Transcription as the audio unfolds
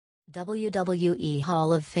WWE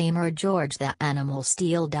Hall of Famer George the Animal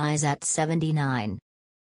Steele dies at 79.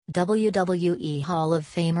 WWE Hall of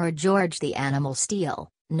Famer George the Animal Steele,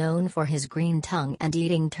 known for his green tongue and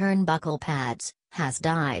eating turnbuckle pads, has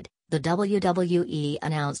died, the WWE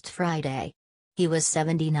announced Friday. He was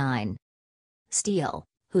 79. Steele,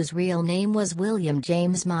 whose real name was William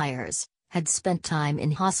James Myers, had spent time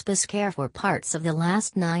in hospice care for parts of the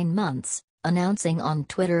last 9 months, announcing on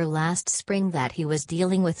Twitter last spring that he was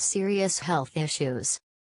dealing with serious health issues.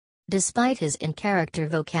 Despite his in-character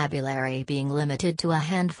vocabulary being limited to a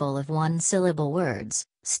handful of one-syllable words,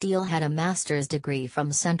 Steele had a master's degree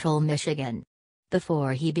from Central Michigan.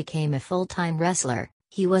 Before he became a full-time wrestler,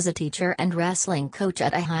 he was a teacher and wrestling coach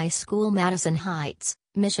at a high school in Madison Heights,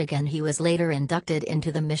 Michigan. He was later inducted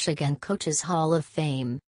into the Michigan Coaches Hall of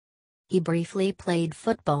Fame. He briefly played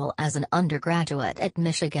football as an undergraduate at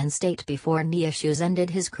Michigan State before knee issues ended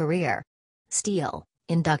his career. Steele,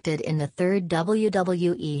 inducted in the third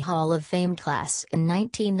WWE Hall of Fame class in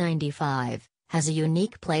 1995, has a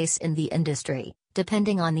unique place in the industry,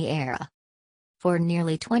 depending on the era. For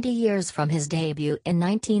nearly 20 years from his debut in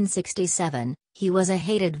 1967, he was a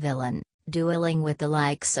hated villain, dueling with the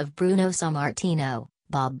likes of Bruno Sammartino,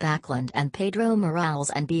 Bob Backlund and Pedro Morales,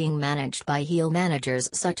 and being managed by heel managers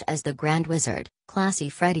such as the Grand Wizard, Classy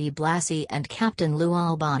Freddie Blassie and Captain Lou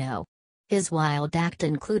Albano. His wild act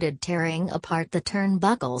included tearing apart the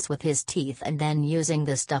turnbuckles with his teeth and then using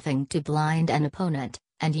the stuffing to blind an opponent,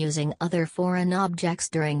 and using other foreign objects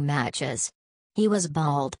during matches. He was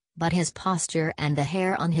bald, but his posture and the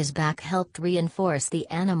hair on his back helped reinforce the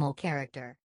animal character.